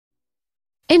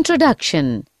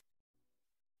Introduction.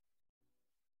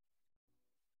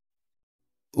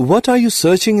 What are you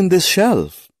searching in this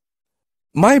shelf?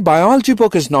 My biology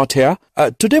book is not here.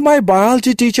 Today my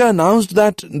biology teacher announced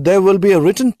that there will be a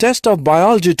written test of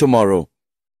biology tomorrow.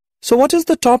 So what is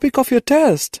the topic of your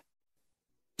test?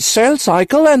 Cell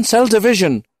cycle and cell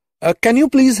division. Can you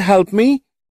please help me?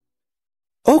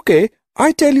 Okay,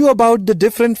 I tell you about the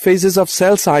different phases of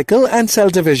cell cycle and cell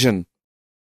division.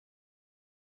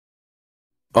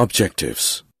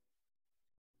 Objectives.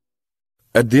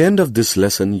 At the end of this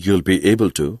lesson, you'll be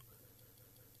able to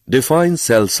define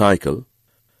cell cycle,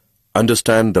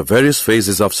 understand the various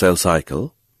phases of cell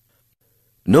cycle,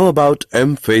 know about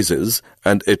M phases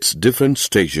and its different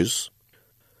stages,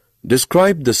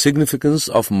 describe the significance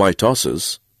of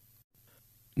mitosis,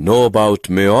 know about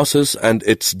meiosis and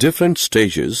its different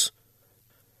stages,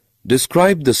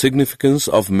 describe the significance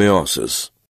of meiosis.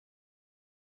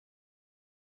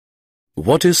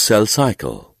 What is cell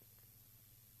cycle?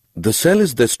 The cell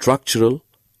is the structural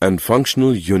and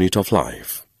functional unit of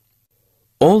life.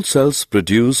 All cells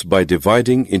produce by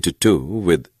dividing into two,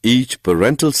 with each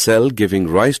parental cell giving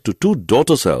rise to two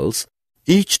daughter cells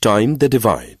each time they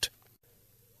divide.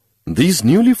 These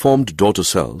newly formed daughter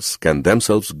cells can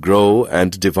themselves grow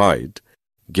and divide,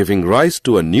 giving rise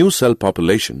to a new cell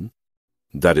population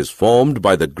that is formed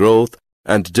by the growth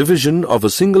and division of a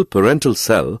single parental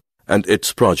cell and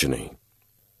its progeny.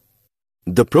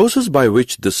 The process by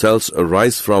which the cells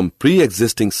arise from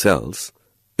pre-existing cells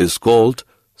is called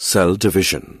cell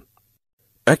division.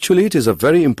 Actually, it is a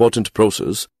very important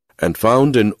process and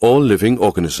found in all living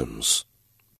organisms.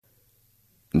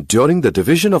 During the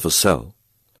division of a cell,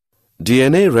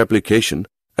 DNA replication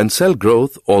and cell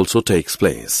growth also takes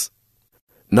place.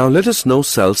 Now let us know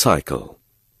cell cycle.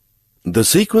 The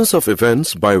sequence of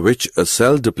events by which a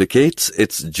cell duplicates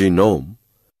its genome,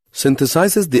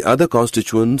 synthesizes the other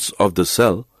constituents of the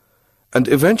cell, and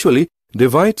eventually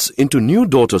divides into new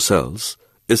daughter cells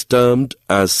is termed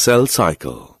as cell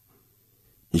cycle.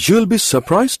 You will be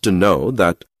surprised to know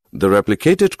that the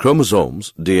replicated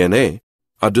chromosomes, DNA,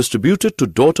 are distributed to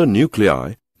daughter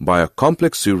nuclei by a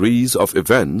complex series of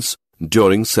events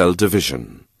during cell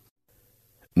division.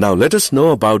 Now let us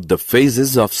know about the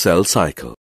phases of cell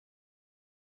cycle.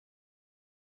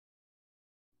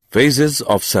 Phases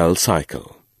of cell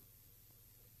cycle.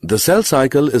 The cell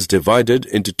cycle is divided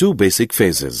into two basic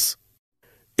phases,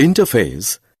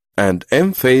 interphase and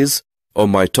M phase or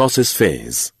mitosis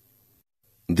phase.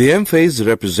 The M phase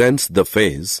represents the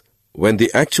phase when the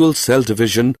actual cell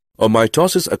division or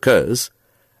mitosis occurs,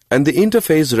 and the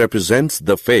interphase represents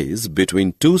the phase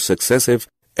between two successive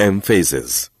M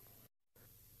phases.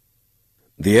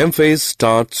 The M phase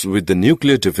starts with the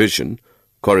nuclear division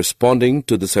corresponding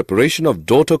to the separation of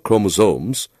daughter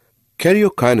chromosomes,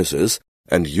 karyokinesis,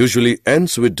 and usually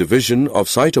ends with division of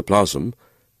cytoplasm,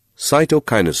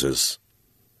 cytokinesis.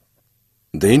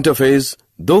 The interphase,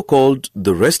 though called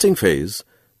the resting phase,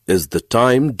 is the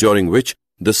time during which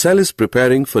the cell is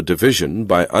preparing for division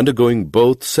by undergoing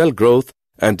both cell growth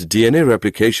and DNA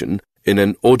replication in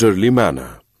an orderly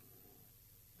manner.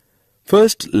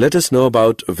 First, let us know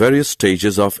about various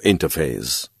stages of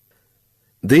interphase.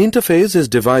 The interphase is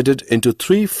divided into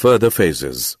three further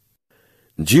phases: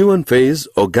 G1 phase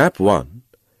or gap 1,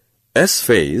 S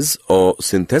phase or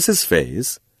synthesis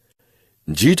phase,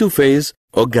 G2 phase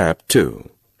or gap 2.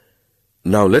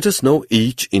 Now let us know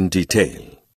each in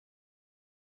detail.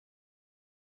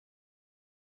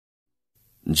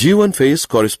 G1 phase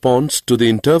corresponds to the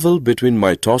interval between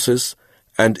mitosis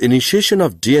and initiation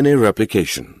of DNA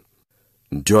replication.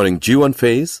 During G1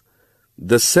 phase,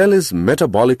 the cell is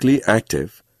metabolically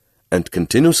active and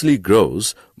continuously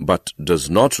grows but does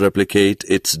not replicate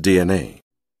its DNA.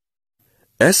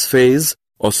 S phase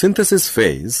or synthesis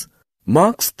phase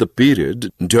marks the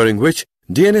period during which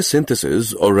DNA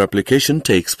synthesis or replication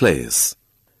takes place.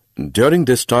 During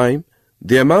this time,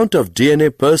 the amount of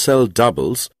DNA per cell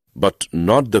doubles, but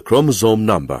not the chromosome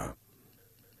number.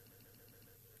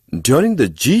 During the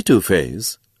G2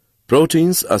 phase,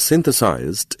 proteins are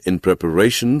synthesized in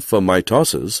preparation for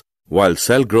mitosis while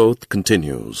cell growth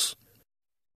continues.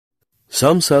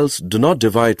 Some cells do not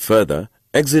divide further,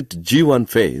 exit G1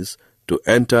 phase to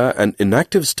enter an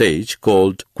inactive stage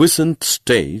called quiescent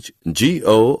stage,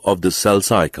 GO, of the cell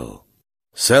cycle.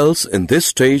 Cells in this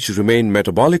stage remain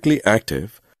metabolically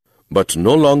active but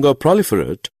no longer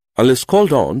proliferate unless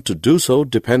called on to do so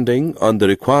depending on the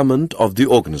requirement of the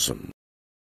organism.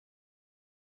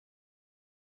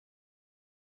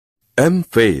 M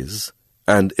phase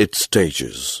and its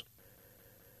stages.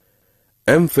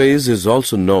 M phase is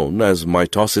also known as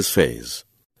mitosis phase.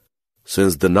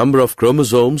 Since the number of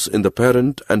chromosomes in the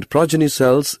parent and progeny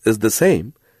cells is the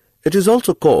same, it is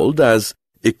also called as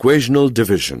equational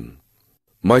division.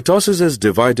 Mitosis is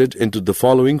divided into the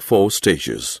following 4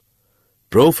 stages: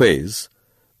 prophase,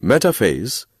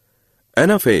 metaphase,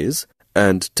 anaphase,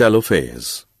 and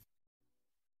telophase.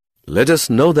 Let us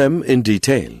know them in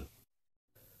detail.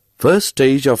 First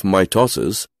stage of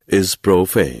mitosis is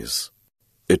prophase.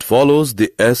 It follows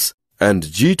the S and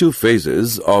G2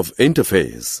 phases of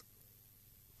interphase.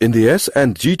 In the S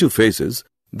and G2 phases,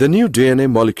 the new DNA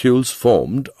molecules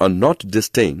formed are not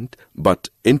distinct but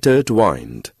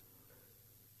intertwined.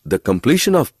 The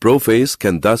completion of prophase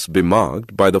can thus be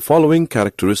marked by the following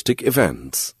characteristic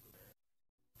events.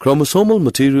 Chromosomal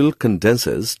material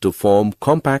condenses to form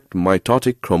compact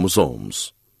mitotic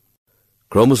chromosomes.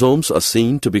 Chromosomes are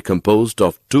seen to be composed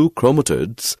of 2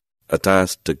 chromatids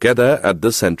attached together at the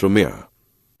centromere.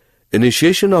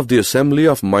 Initiation of the assembly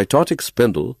of mitotic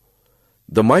spindle,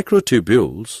 the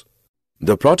microtubules,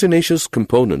 the proteinaceous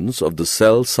components of the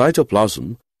cell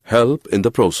cytoplasm help in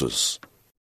the process.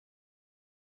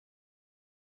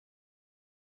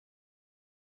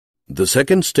 The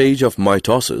second stage of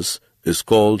mitosis is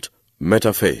called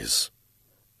metaphase.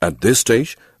 At this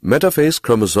stage, metaphase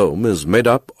chromosome is made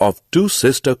up of 2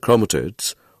 sister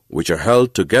chromatids which are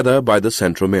held together by the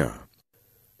centromere.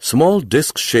 Small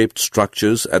disc-shaped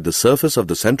structures at the surface of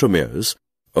the centromeres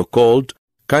are called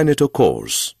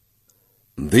kinetochores.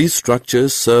 These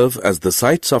structures serve as the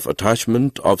sites of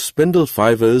attachment of spindle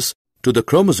fibers to the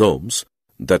chromosomes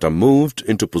that are moved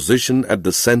into position at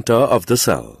the center of the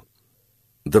cell.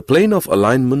 The plane of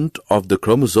alignment of the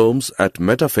chromosomes at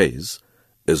metaphase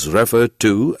is referred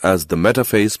to as the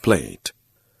metaphase plate.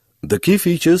 The key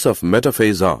features of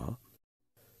metaphase are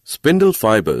spindle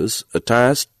fibers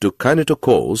attached to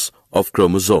kinetochores of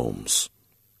chromosomes.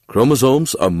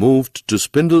 Chromosomes are moved to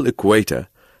spindle equator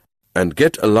and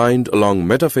get aligned along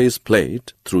metaphase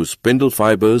plate through spindle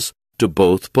fibers to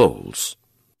both poles.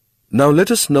 Now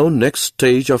let us know next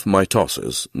stage of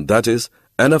mitosis, that is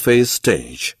anaphase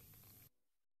stage.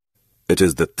 It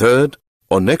is the third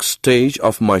or next stage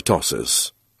of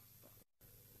mitosis.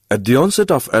 At the onset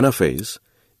of anaphase,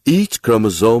 each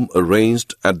chromosome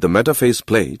arranged at the metaphase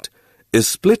plate is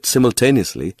split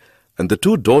simultaneously and the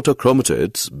 2 daughter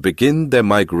chromatids begin their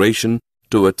migration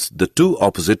towards the 2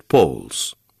 opposite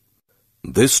poles.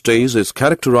 This stage is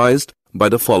characterized by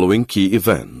the following key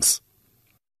events.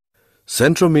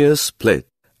 Centromeres split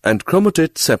and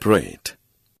chromatids separate.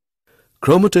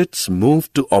 Chromatids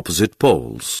move to opposite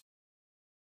poles.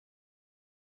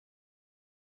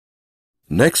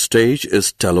 Next stage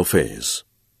is telophase.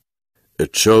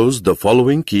 It shows the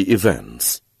following key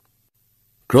events.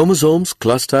 Chromosomes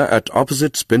cluster at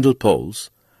opposite spindle poles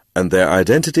and their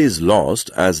identity is lost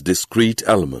as discrete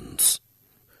elements.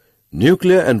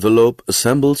 Nuclear envelope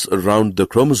assembles around the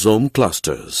chromosome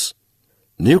clusters.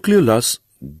 Nucleolus,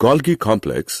 Golgi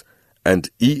complex, and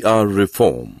ER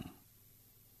reform.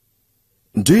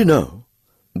 Do you know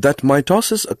that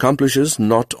mitosis accomplishes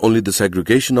not only the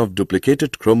segregation of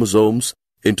duplicated chromosomes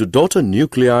into daughter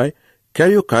nuclei,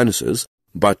 karyokinesis,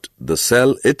 but the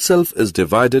cell itself is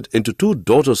divided into 2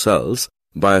 daughter cells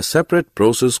by a separate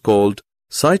process called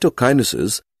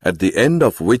cytokinesis, at the end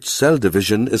of which cell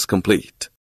division is complete.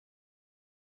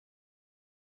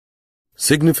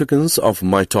 Significance of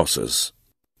mitosis.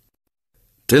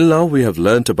 Till now we have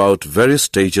learnt about various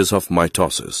stages of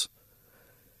mitosis.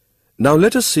 Now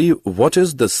let us see what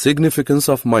is the significance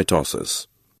of mitosis.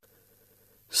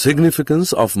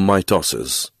 Significance of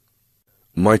mitosis.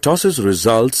 Mitosis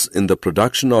results in the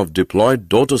production of diploid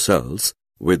daughter cells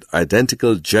with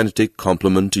identical genetic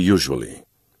complement usually.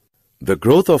 The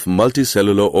growth of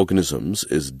multicellular organisms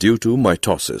is due to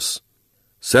mitosis.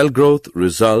 Cell growth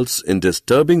results in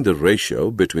disturbing the ratio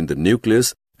between the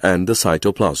nucleus and the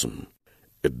cytoplasm.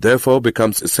 It therefore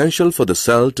becomes essential for the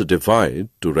cell to divide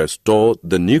to restore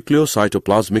the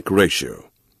nucleocytoplasmic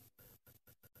ratio.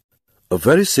 A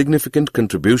very significant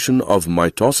contribution of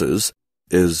mitosis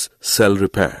is cell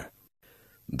repair.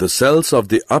 The cells of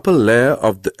the upper layer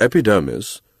of the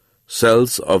epidermis,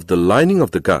 cells of the lining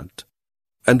of the gut,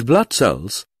 and blood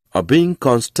cells are being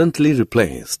constantly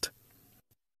replaced.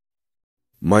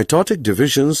 Mitotic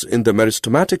divisions in the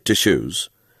meristematic tissues,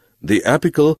 the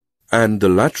apical and the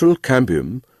lateral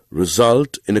cambium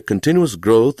result in a continuous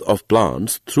growth of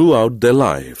plants throughout their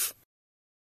life.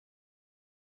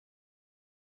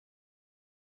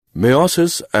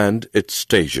 Meiosis and its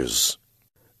stages.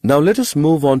 Now let us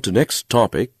move on to next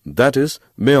topic, that is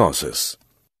meiosis.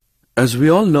 As we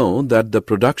all know that the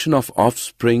production of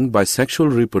offspring by sexual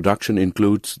reproduction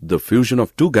includes the fusion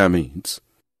of 2 gametes,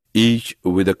 each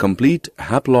with a complete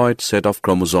haploid set of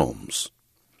chromosomes.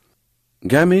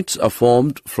 Gametes are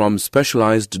formed from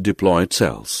specialized diploid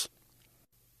cells.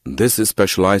 This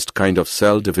specialized kind of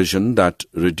cell division that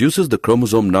reduces the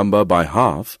chromosome number by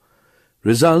half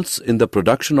results in the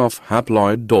production of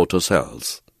haploid daughter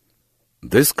cells.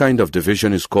 This kind of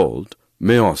division is called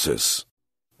meiosis.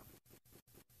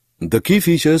 The key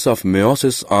features of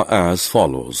meiosis are as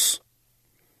follows.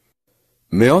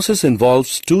 Meiosis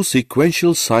involves two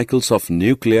sequential cycles of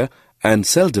nuclear and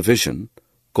cell division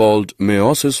called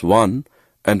meiosis I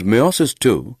and meiosis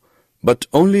II, but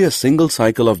only a single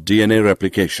cycle of DNA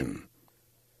replication.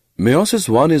 Meiosis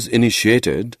I is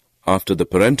initiated after the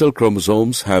parental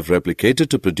chromosomes have replicated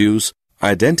to produce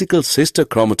identical sister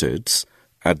chromatids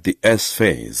at the S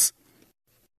phase.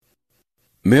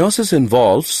 Meiosis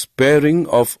involves pairing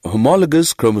of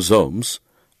homologous chromosomes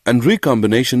and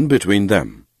recombination between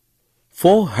them.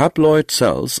 4 haploid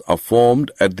cells are formed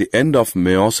at the end of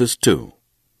meiosis II.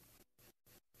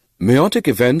 Meiotic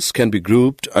events can be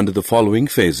grouped under the following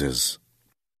phases: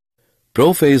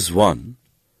 prophase I,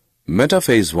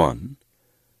 metaphase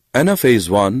I, anaphase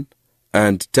I,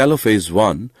 and telophase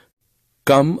I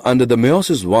come under the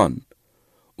meiosis I,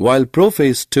 while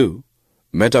prophase II,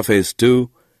 metaphase II,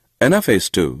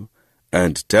 anaphase II,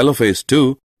 and telophase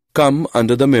II come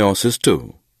under the meiosis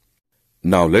II.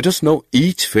 Now let us know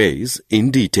each phase in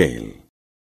detail.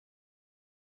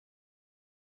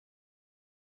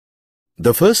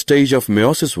 The first stage of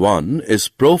meiosis I is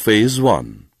prophase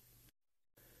I.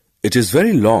 It is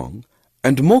very long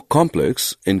and more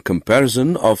complex in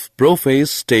comparison of prophase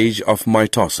stage of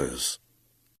mitosis.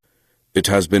 It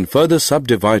has been further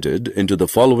subdivided into the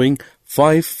following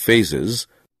 5 phases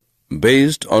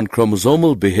based on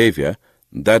chromosomal behavior,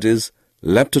 that is,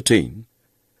 leptotene,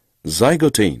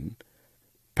 zygotene,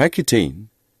 pachytene,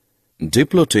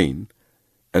 diplotene,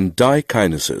 and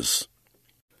dikinesis.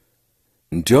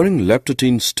 During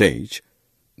leptotene stage,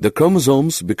 the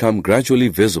chromosomes become gradually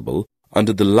visible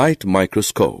under the light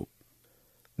microscope.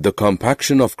 The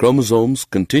compaction of chromosomes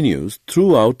continues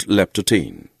throughout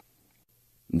leptotene.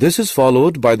 This is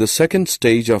followed by the second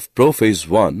stage of prophase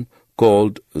I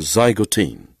called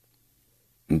zygotene.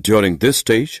 During this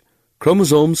stage,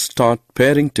 chromosomes start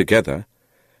pairing together,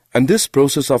 and this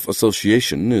process of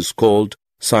association is called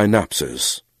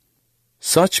synapsis.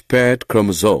 Such paired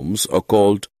chromosomes are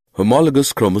called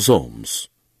homologous chromosomes.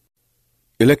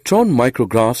 Electron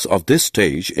micrographs of this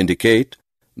stage indicate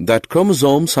that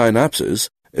chromosome synapsis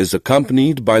is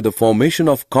accompanied by the formation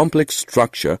of complex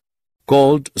structure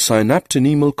called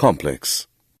synaptonemal complex.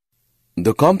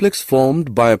 The complex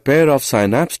formed by a pair of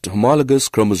synapsed homologous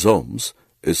chromosomes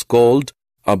is called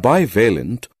a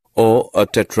bivalent or a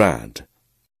tetrad.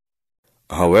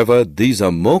 However, these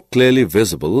are more clearly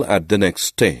visible at the next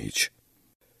stage.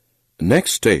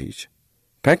 Next stage,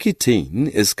 pachytene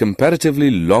is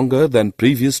comparatively longer than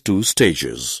previous 2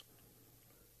 stages.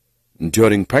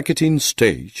 During pachytene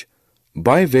stage,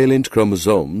 bivalent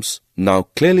chromosomes now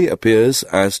clearly appears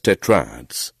as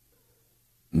tetrads.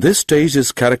 This stage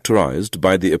is characterized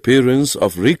by the appearance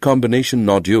of recombination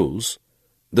nodules,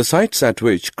 the sites at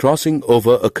which crossing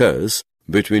over occurs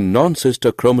between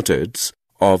non-sister chromatids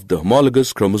of the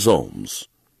homologous chromosomes.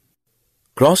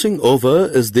 Crossing over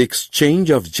is the exchange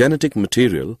of genetic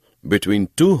material between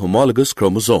 2 homologous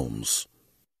chromosomes.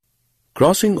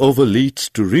 Crossing over leads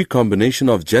to recombination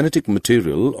of genetic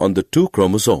material on the 2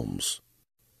 chromosomes.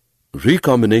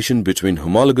 Recombination between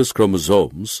homologous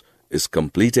chromosomes is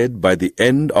completed by the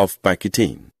end of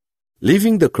pachytene,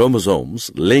 leaving the chromosomes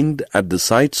linked at the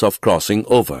sites of crossing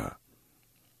over.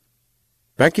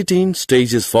 Pachytene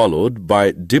stage is followed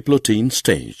by diplotene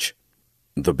stage.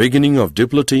 The beginning of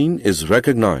diplotene is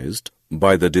recognized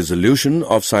by the dissolution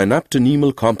of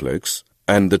synaptonemal complex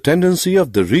and the tendency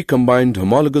of the recombined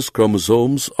homologous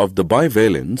chromosomes of the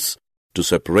bivalents to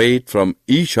separate from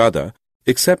each other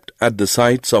except at the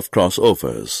sites of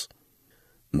crossovers.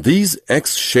 These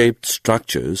X-shaped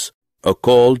structures are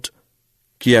called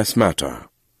chiasmata.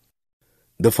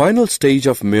 The final stage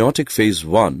of meiotic phase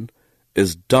I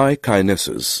is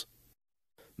dikinesis.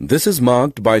 This is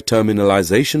marked by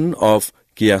terminalization of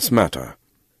chiasmata.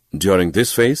 During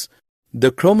this phase,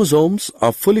 the chromosomes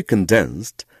are fully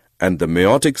condensed and the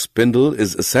meiotic spindle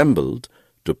is assembled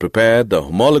to prepare the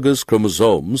homologous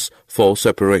chromosomes for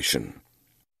separation.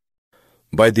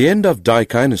 By the end of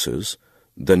dikinesis,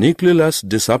 the nucleolus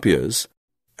disappears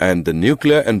and the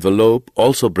nuclear envelope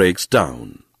also breaks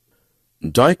down.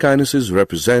 Dikinesis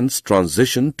represents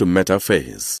transition to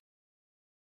metaphase.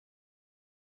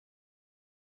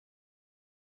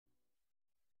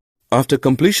 After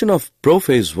completion of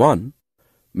prophase I,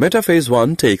 metaphase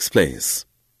I takes place.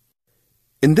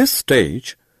 In this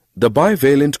stage, the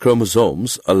bivalent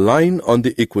chromosomes align on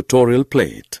the equatorial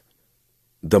plate.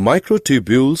 The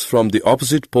microtubules from the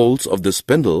opposite poles of the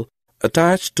spindle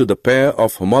attach to the pair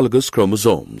of homologous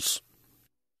chromosomes.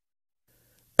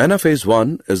 Anaphase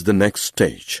 1 is the next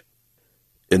stage.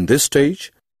 In this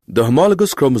stage, the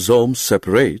homologous chromosomes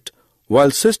separate while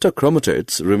sister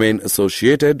chromatids remain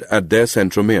associated at their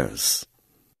centromeres.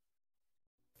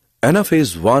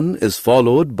 Anaphase 1 is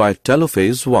followed by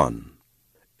telophase 1.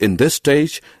 In this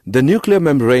stage, the nuclear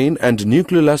membrane and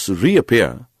nucleolus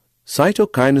reappear,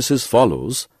 cytokinesis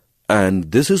follows,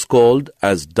 and this is called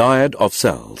as dyad of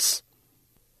cells.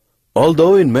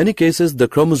 Although in many cases the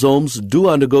chromosomes do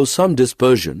undergo some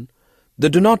dispersion, they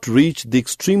do not reach the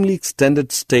extremely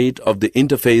extended state of the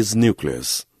interphase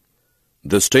nucleus.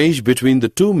 The stage between the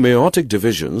two meiotic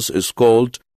divisions is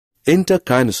called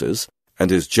interkinesis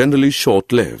and is generally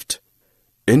short-lived.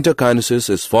 Interkinesis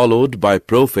is followed by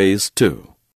prophase 2.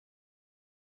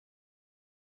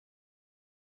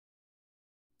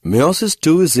 Meiosis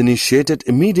II is initiated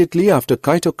immediately after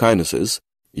chitokinesis,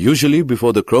 usually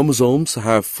before the chromosomes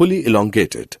have fully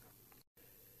elongated.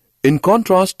 In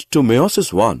contrast to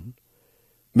meiosis I,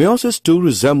 meiosis II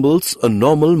resembles a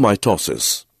normal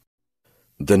mitosis.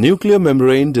 The nuclear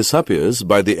membrane disappears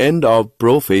by the end of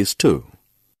prophase 2.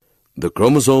 The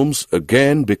chromosomes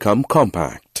again become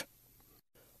compact.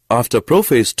 After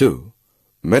prophase 2,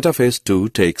 metaphase 2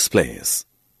 takes place.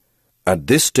 At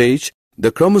this stage,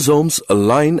 the chromosomes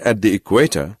align at the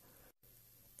equator,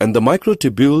 and the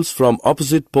microtubules from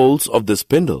opposite poles of the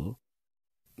spindle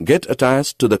get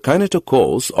attached to the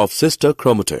kinetochores of sister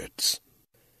chromatids.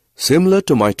 Similar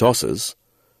to mitosis,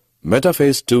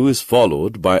 metaphase 2 is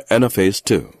followed by anaphase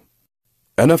 2.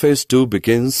 Anaphase 2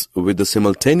 begins with the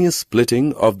simultaneous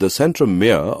splitting of the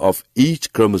centromere of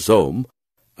each chromosome,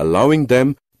 allowing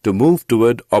them to move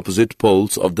toward opposite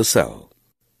poles of the cell.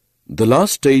 The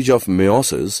last stage of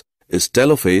meiosis is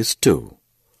telophase 2.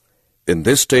 In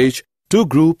this stage, two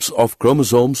groups of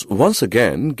chromosomes once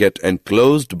again get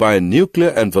enclosed by a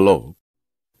nuclear envelope.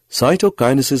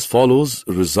 Cytokinesis follows,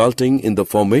 resulting in the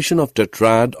formation of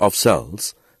tetrad of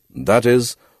cells, that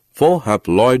is, 4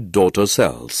 haploid daughter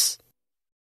cells.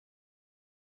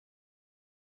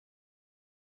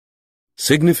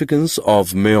 Significance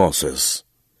of meiosis.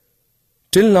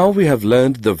 Till now we have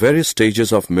learned the various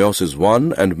stages of meiosis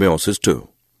I and meiosis II.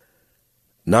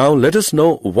 Now let us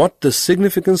know what the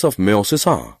significance of meiosis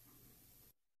are.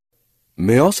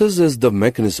 Meiosis is the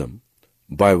mechanism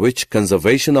by which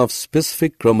conservation of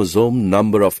specific chromosome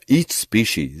number of each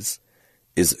species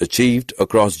is achieved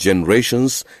across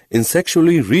generations in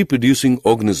sexually reproducing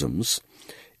organisms,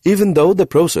 even though the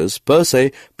process per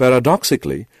se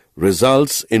paradoxically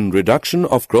results in reduction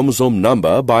of chromosome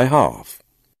number by half.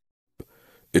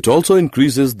 It also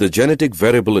increases the genetic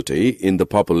variability in the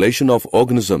population of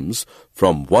organisms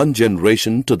from one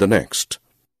generation to the next.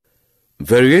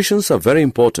 Variations are very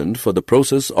important for the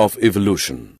process of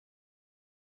evolution.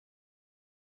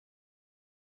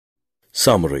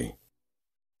 Summary.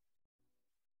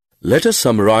 Let us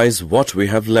summarize what we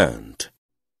have learned.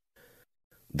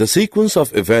 The sequence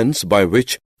of events by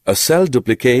which a cell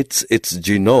duplicates its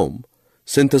genome,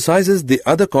 synthesizes the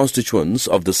other constituents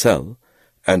of the cell,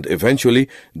 and eventually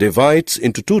divides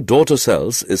into two daughter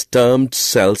cells is termed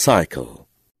cell cycle.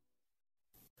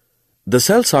 The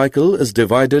cell cycle is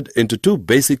divided into two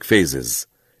basic phases,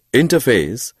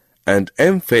 interphase and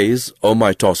M phase or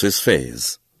mitosis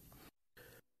phase.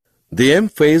 The M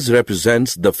phase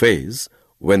represents the phase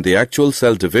when the actual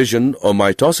cell division or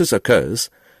mitosis occurs,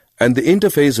 and the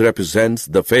interphase represents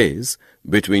the phase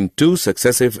between two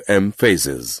successive M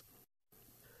phases.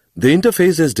 The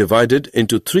interphase is divided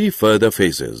into three further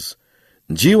phases,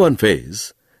 G1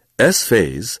 phase, S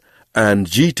phase, and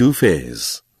G2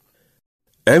 phase.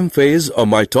 M phase or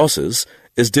mitosis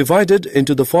is divided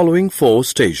into the following four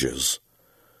stages: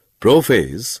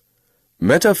 prophase,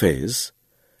 metaphase,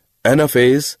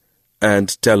 anaphase, and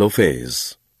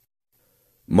telophase.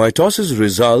 Mitosis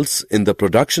results in the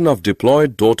production of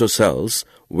diploid daughter cells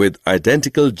with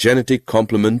identical genetic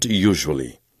complement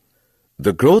usually.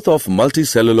 The growth of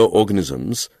multicellular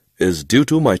organisms is due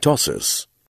to mitosis.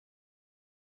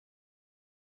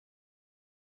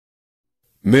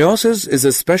 Meiosis is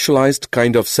a specialized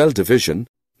kind of cell division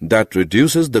that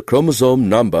reduces the chromosome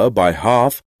number by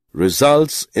half,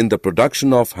 results in the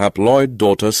production of haploid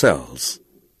daughter cells.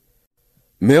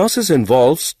 Meiosis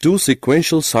involves two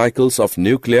sequential cycles of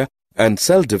nuclear and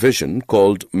cell division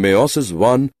called meiosis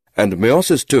I and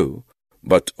meiosis II,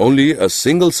 but only a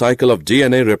single cycle of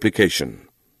DNA replication.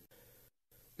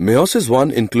 Meiosis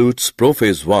I includes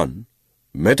prophase I,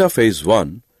 metaphase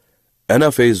I,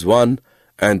 anaphase I,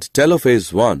 and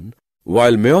telophase 1,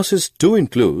 while meiosis II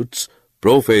includes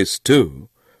prophase 2,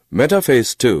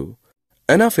 metaphase 2,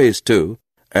 anaphase 2,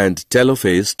 and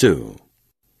telophase 2.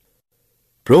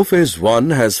 Prophase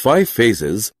 1 has 5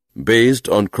 phases based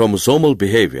on chromosomal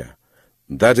behavior,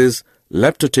 that is,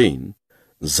 leptotene,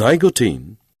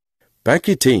 zygotene,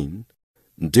 pachytene,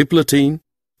 diplotin,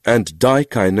 and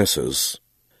dikinesis.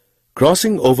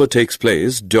 Crossing over takes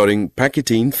place during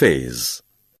pachytene phase.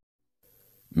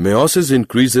 Meiosis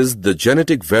increases the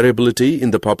genetic variability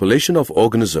in the population of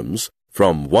organisms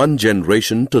from one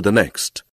generation to the next.